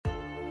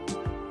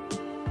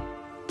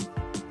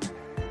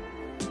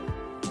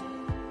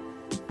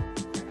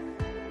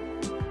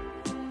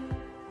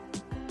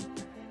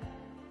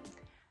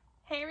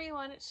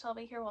everyone, it's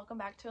Shelby here. Welcome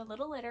back to A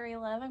Little Literary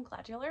Love. I'm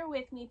glad y'all are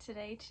with me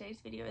today. Today's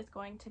video is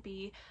going to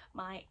be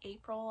my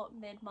April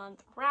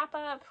mid-month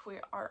wrap-up. We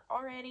are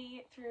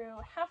already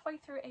halfway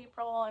through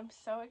April. I'm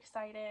so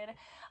excited.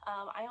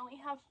 I only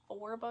have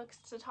 4 books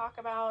to talk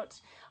about.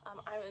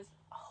 I was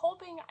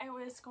hoping I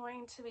was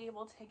going to be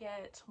able to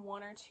get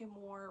 1 or 2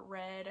 more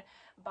read,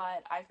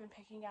 but I've been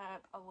picking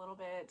up a little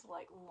bit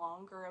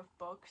longer of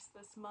books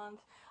this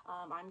month.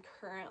 I'm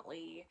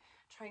currently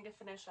trying to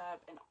finish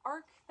up an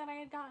arc that I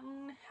had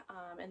gotten,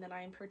 and then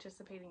I'm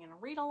participating in a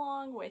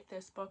read-along with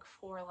this book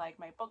for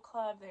my book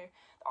club. The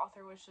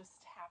author was just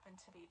happened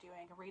to be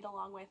doing a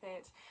read-along with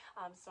it,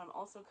 so I'm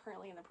also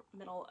currently in the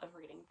middle of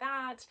reading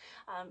that.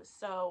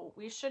 So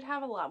we should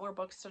have a lot more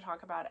books to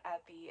talk about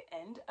at the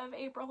end of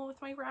April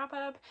with my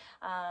wrap-up,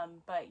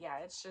 but yeah,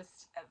 it's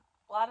just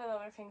a lot of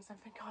other things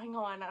have been going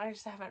on. I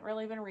just haven't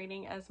really been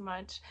reading as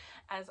much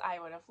as I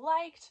would have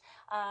liked,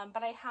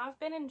 but I have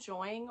been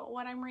enjoying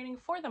what I'm reading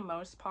for the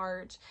most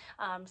part,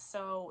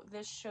 so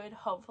this should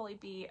hopefully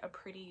be a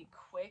pretty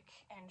quick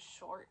and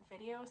short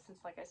video since,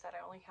 like I said,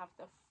 I only have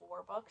the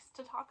 4 books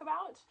to talk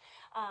about.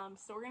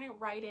 So we're gonna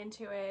get right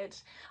into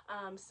it.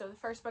 So the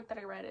first book that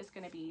I read is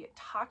going to be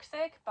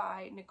Toxic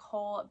by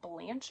Nicole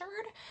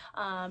Blanchard.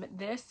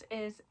 This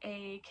is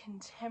a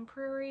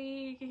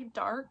contemporary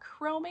dark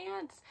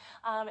romance.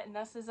 And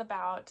this is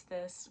about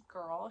this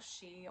girl.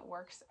 She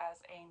works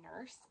as a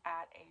nurse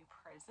at a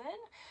prison,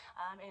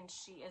 and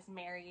she is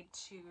married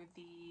to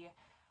the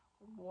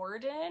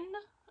warden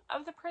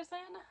of the prison,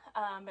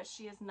 but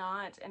she is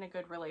not in a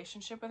good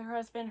relationship with her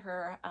husband.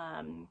 Her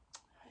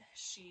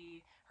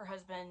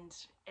husband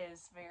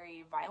is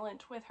very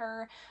violent with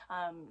her,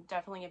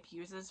 definitely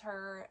abuses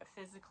her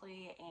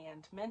physically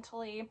and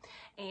mentally,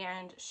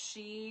 and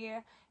she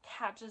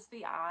catches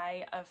the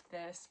eye of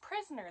this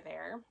prisoner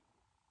there,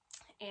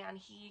 and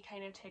he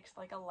kind of takes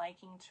a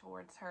liking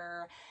towards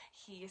her.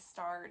 He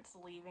starts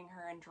leaving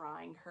her and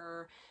drawing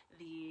her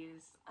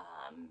these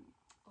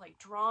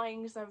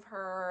drawings of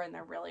her, and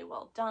they're really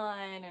well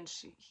done, and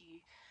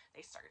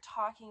they start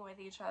talking with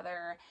each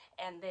other,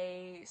 and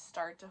they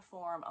start to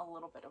form a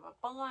little bit of a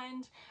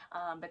bond,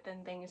 but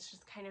then things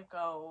just kind of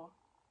go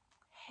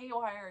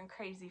haywire and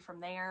crazy from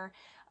there.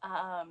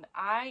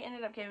 I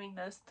ended up giving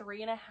this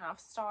 3.5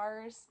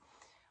 stars.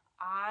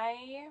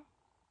 I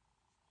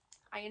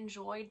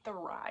enjoyed the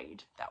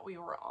ride that we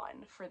were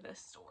on for this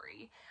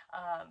story,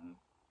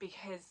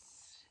 because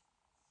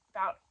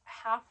about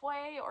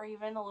halfway, or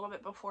even a little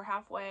bit before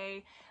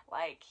halfway,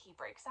 he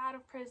breaks out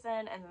of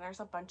prison, and then there's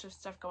a bunch of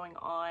stuff going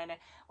on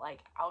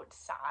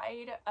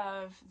outside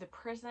of the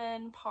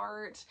prison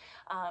part,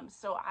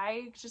 so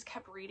I just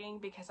kept reading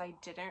because I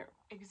didn't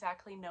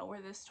exactly know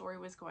where this story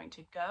was going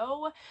to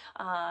go,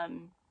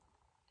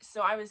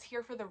 so I was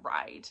here for the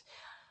ride.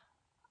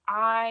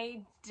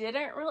 I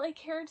didn't really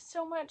care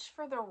so much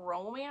for the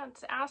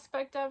romance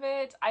aspect of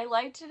it. I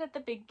liked it at the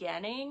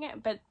beginning,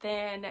 but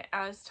then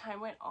as time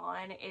went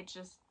on, it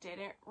just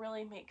didn't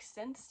really make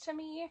sense to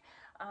me.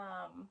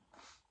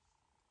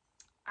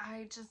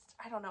 I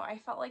don't know, I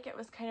felt like it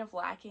was kind of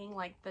lacking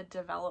the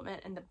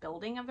development and the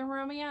building of the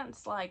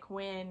romance,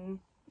 when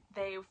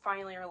they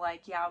finally are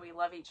yeah, we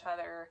love each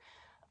other.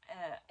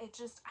 It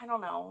just, I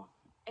don't know,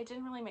 it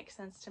didn't really make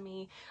sense to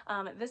me.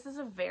 This is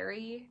a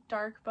very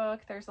dark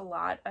book. There's a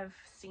lot of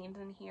scenes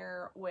in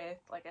here with,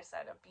 like I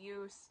said,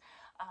 abuse.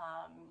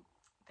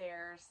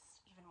 There's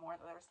even more,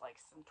 there's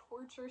some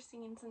torture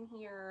scenes in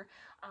here,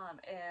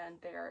 and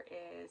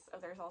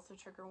there's also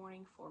trigger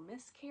warning for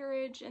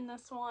miscarriage in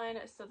this one,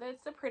 so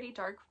that's a pretty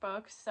dark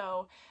book.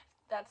 So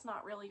that's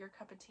not really your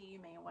cup of tea, you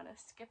may want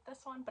to skip this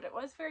one, but it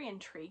was very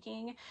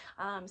intriguing.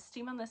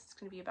 Steam on this is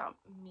going to be about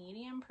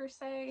medium per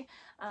se.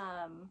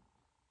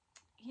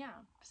 Yeah,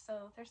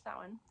 so there's that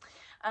one.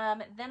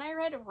 Then I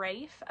read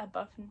Rafe, a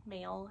buff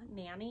male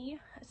nanny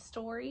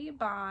story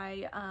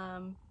by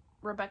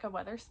Rebekah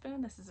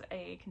Weatherspoon. This is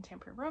a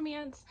contemporary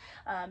romance.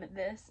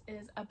 This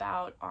is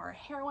about our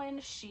heroine.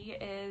 She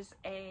is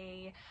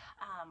a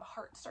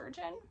heart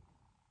surgeon,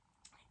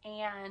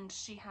 and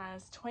she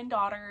has twin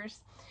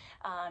daughters,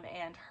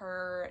 and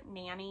her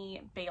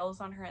nanny bails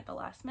on her at the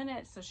last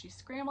minute, so she's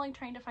scrambling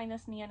trying to find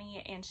this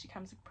nanny, and she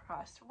comes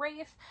across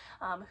Rafe,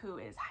 who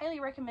is highly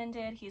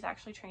recommended. He's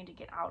actually trying to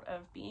get out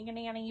of being a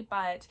nanny,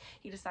 but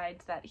he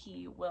decides that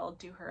he will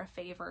do her a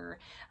favor,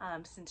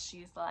 since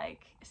she's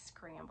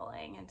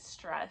scrambling and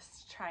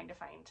stressed trying to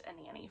find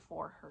a nanny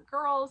for her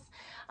girls.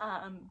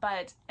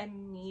 But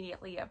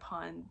immediately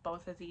upon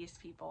both of these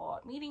people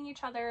meeting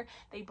each other,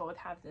 they both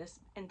have this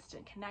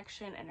instant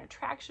connection and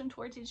attraction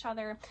towards each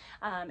other,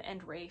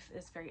 and Rafe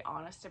is very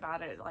honest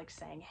about it,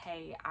 saying,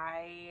 hey,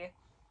 I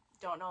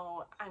don't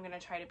know, I'm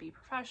gonna try to be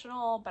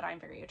professional, but I'm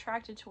very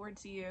attracted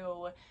towards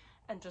you,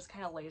 and just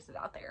kind of lays it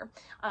out there.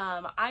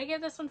 I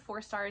give this one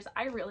 4 stars.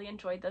 I really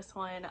enjoyed this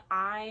one.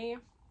 I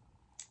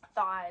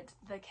thought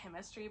the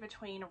chemistry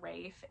between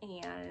Rafe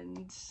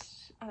and,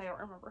 I don't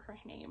remember her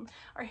name,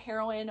 our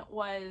heroine,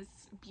 was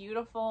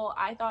beautiful.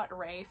 I thought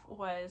Rafe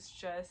was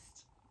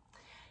just,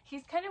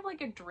 he's kind of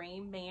like a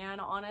dream man,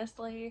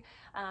 honestly,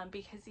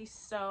 because he's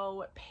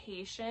so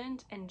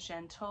patient and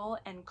gentle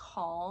and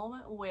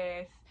calm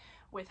with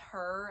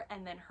her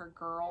and then her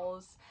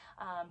girls,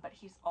 but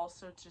he's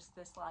also just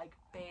this like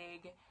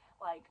big,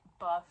 like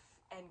buff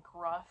and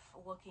gruff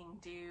looking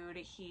dude.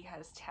 He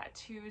has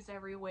tattoos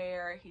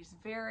everywhere. He's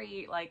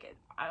very like,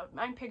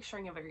 I'm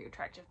picturing a very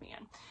attractive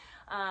man.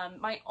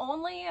 My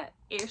only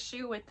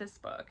issue with this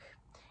book,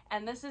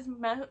 and this is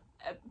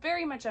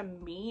very much a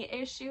me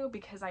issue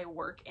because I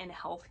work in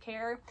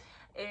healthcare,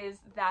 is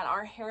that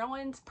our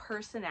heroine's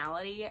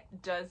personality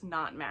does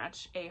not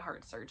match a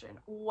heart surgeon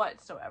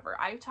whatsoever.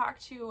 I've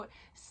talked to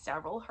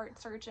several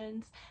heart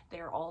surgeons.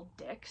 They're all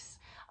dicks,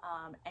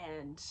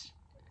 and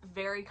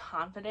very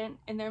confident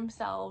in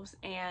themselves,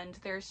 and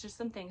there's just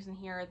some things in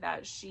here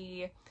that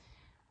she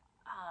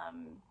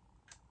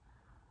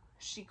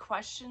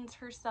questions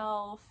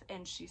herself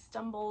and she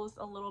stumbles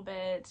a little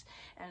bit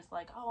and it's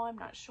like, oh, I'm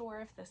not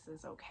sure if this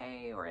is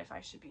okay or if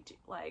I should be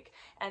like,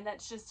 and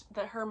that's just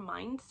that her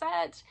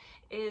mindset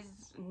is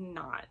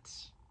not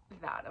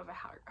that of a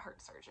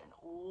heart surgeon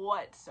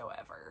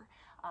whatsoever.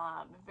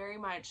 Very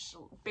much,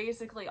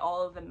 basically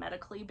all of the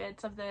medically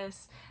bits of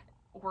this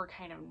were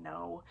kind of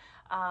no,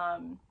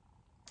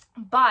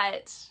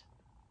 but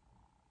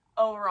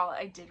overall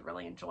I did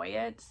really enjoy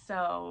it.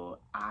 So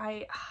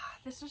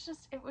this was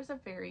just, it was a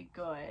very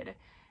good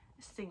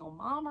single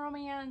mom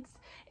romance.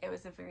 It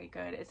was a very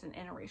good, it's an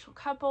interracial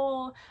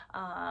couple.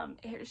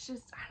 It was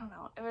just, I don't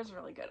know, it was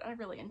really good. I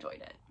really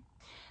enjoyed it.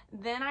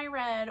 Then I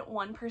read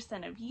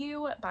 1% of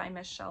You by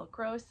Michelle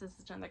Gross. This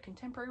is another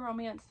contemporary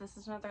romance. This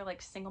is another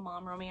like single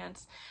mom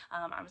romance.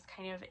 I was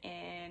kind of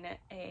in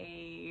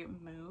a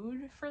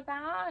mood for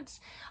that.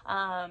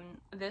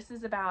 This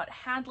is about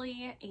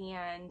Hadley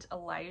and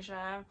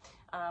Elijah.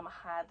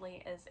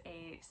 Hadley is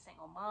a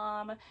single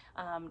mom.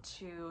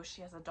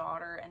 She has a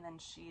daughter, and then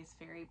she's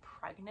very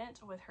pregnant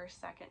with her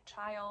second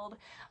child,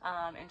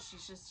 and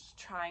she's just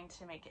trying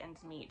to make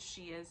ends meet.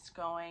 She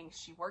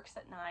works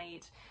at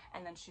night,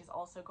 and then she's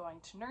also going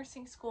to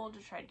nursing school to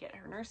try to get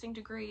her nursing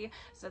degree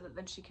so that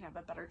then she can have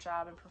a better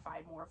job and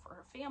provide more for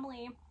her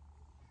family.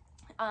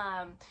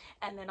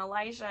 And then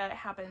Elijah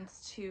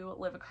happens to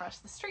live across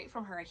the street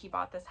from her. He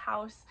bought this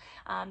house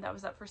that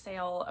was up for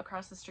sale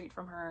across the street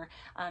from her.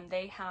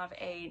 They have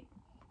a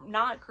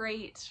not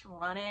great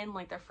run-in,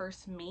 like their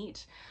first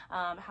meet,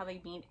 how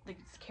these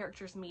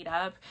characters meet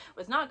up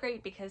was not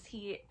great because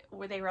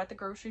they were at the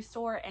grocery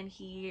store and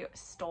he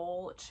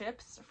stole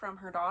chips from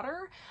her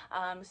daughter.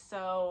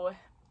 So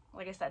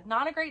like I said,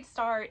 not a great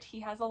start. He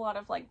has a lot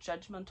of like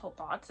judgmental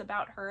thoughts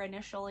about her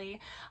initially,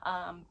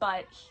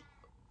 but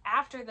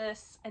after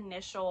this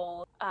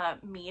initial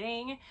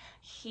meeting,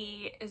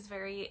 he is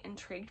very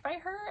intrigued by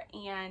her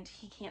and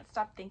he can't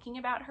stop thinking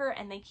about her,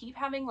 and they keep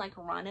having like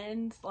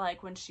run-ins,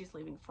 like when she's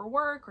leaving for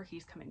work or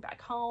he's coming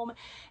back home,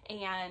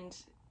 and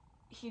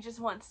he just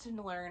wants to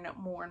learn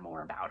more and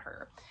more about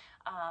her.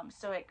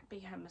 So it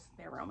becomes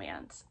their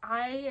romance.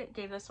 I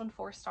gave this one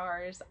 4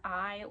 stars.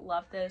 I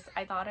love this.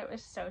 I thought it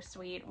was so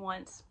sweet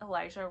once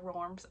Elijah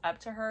warms up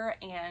to her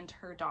and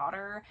her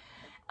daughter,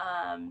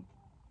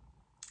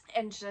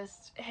 and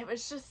just, it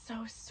was just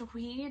so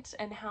sweet,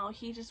 and how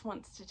he just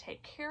wants to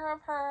take care of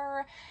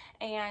her,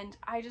 and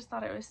I just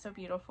thought it was so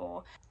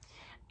beautiful.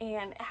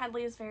 And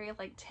Hadley is very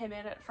like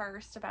timid at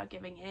first about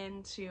giving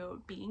in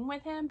to being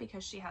with him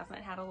because she hasn't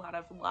had a lot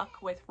of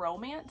luck with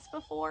romance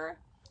before,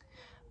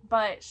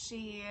 but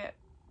she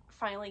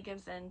finally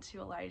gives in to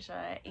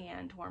Elijah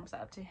and warms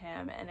up to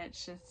him, and it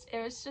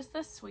was just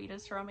the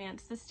sweetest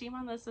romance. The steam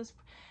on this is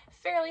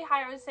fairly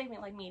high. I would say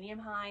like medium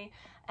high,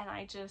 and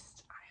I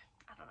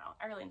don't know,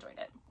 I really enjoyed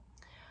it.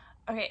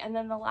 Okay, and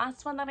then the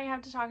last one that I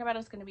have to talk about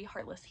is going to be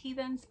Heartless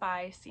Heathens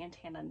by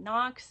Santana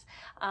Knox.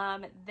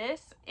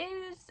 This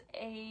is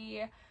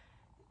a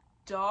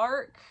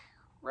dark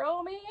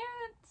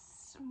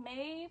romance,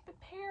 maybe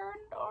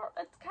paranormal.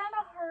 It's kind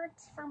of hard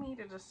for me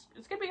to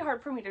it's gonna be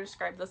hard for me to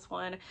describe this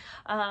one.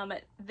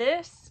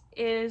 This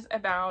is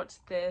about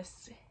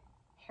this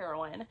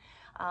heroine.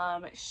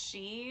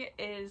 She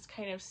is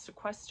kind of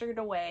sequestered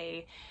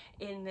away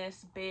in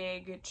this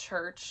big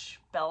church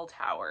bell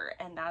tower,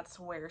 and that's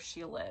where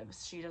she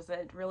lives. She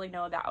doesn't really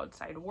know the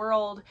outside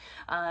world.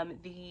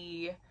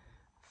 The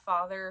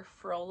Father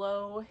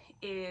Frollo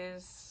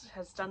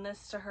has done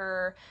this to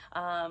her.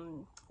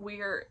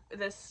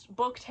 This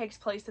book takes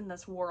place in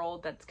this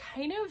world that's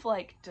kind of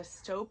like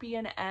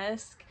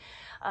dystopian-esque,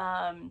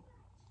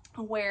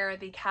 where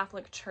the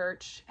Catholic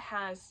Church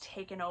has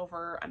taken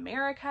over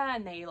America,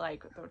 and the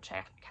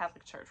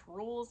Catholic Church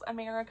rules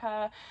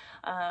America.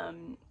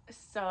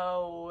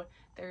 So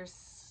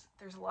there's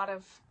a lot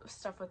of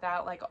stuff with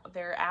that. Like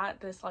they're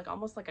at this like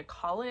almost like a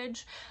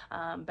college,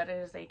 but it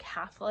is a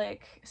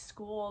Catholic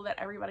school that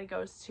everybody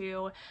goes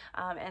to.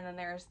 And then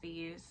there's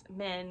these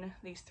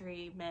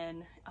 3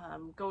 men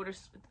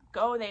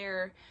go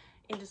there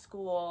into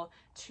school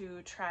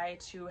to try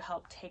to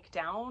help take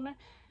down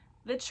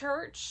the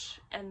church,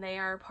 and they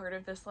are part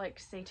of this like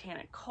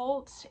satanic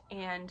cult,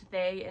 and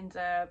they end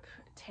up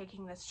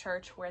taking this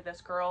church where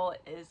this girl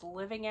is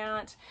living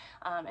at,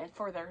 and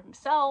for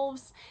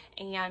themselves,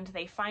 and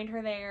they find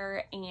her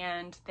there,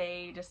 and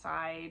they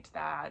decide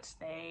that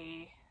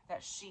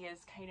she is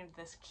kind of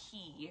this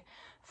key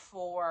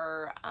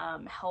for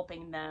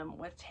helping them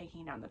with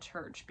taking down the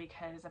church,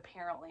 because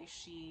apparently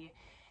she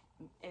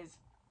is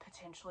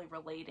potentially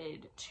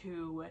related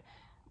to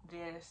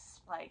this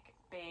like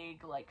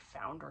big like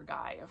founder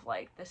guy of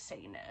like the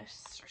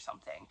Satanists or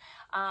something.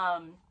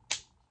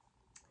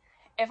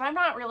 If I'm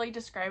not really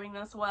describing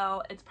this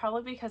well, it's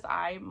probably because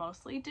I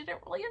mostly didn't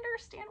really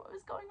understand what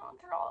was going on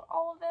through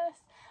all of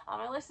this.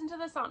 I listened to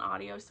this on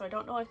audio, so I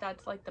don't know if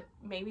that's like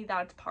maybe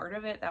that's part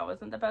of it. That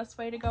wasn't the best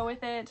way to go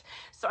with it.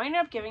 So I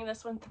ended up giving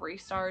this one 3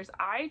 stars.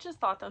 I just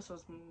thought this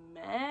was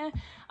meh.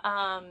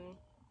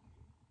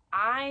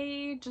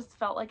 I just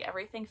felt like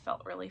everything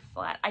felt really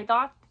flat. I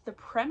thought the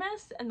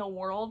premise and the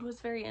world was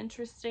very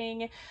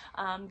interesting.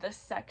 The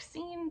sex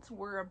scenes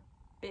were a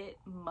bit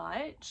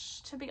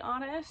much, to be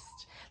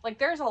honest. Like,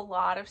 there's a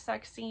lot of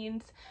sex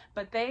scenes,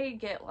 but they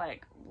get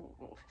like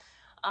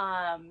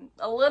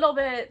a little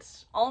bit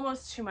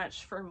almost too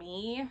much for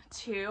me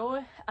too.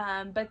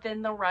 But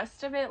then the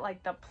rest of it,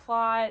 like the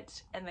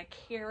plot and the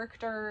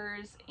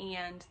characters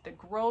and the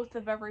growth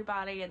of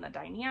everybody and the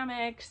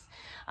dynamics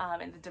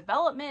and the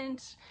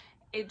development,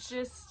 it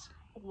just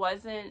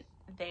wasn't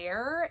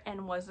there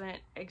and wasn't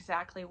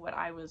exactly what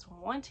I was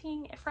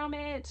wanting from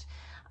it.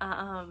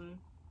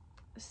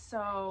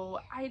 So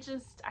I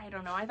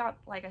don't know. I thought,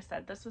 like I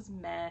said, this was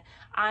meh.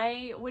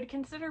 I would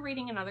consider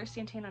reading another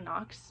Santana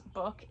Knox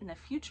book in the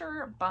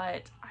future,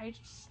 but I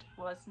just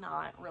was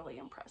not really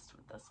impressed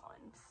with this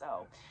one.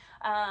 So,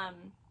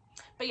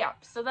 but yeah,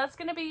 so that's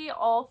going to be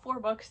all 4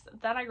 books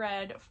that I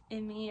read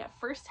in the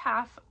first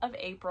half of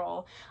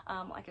April.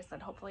 Like I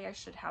said, hopefully I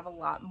should have a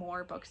lot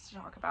more books to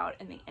talk about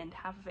in the end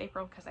half of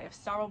April, because I have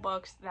several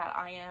books that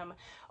I am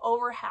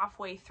over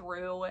halfway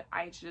through.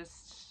 I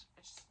just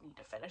need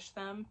to finish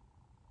them.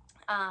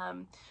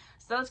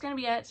 So that's going to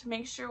be it.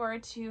 Make sure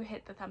to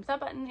hit the thumbs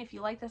up button if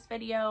you like this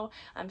video,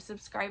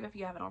 subscribe if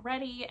you haven't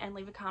already, and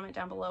leave a comment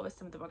down below with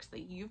some of the books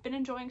that you've been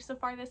enjoying so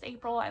far this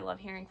April. I love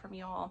hearing from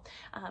you all.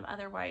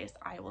 Otherwise,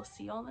 I will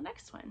see you all in the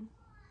next one.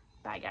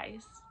 Bye,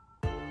 guys.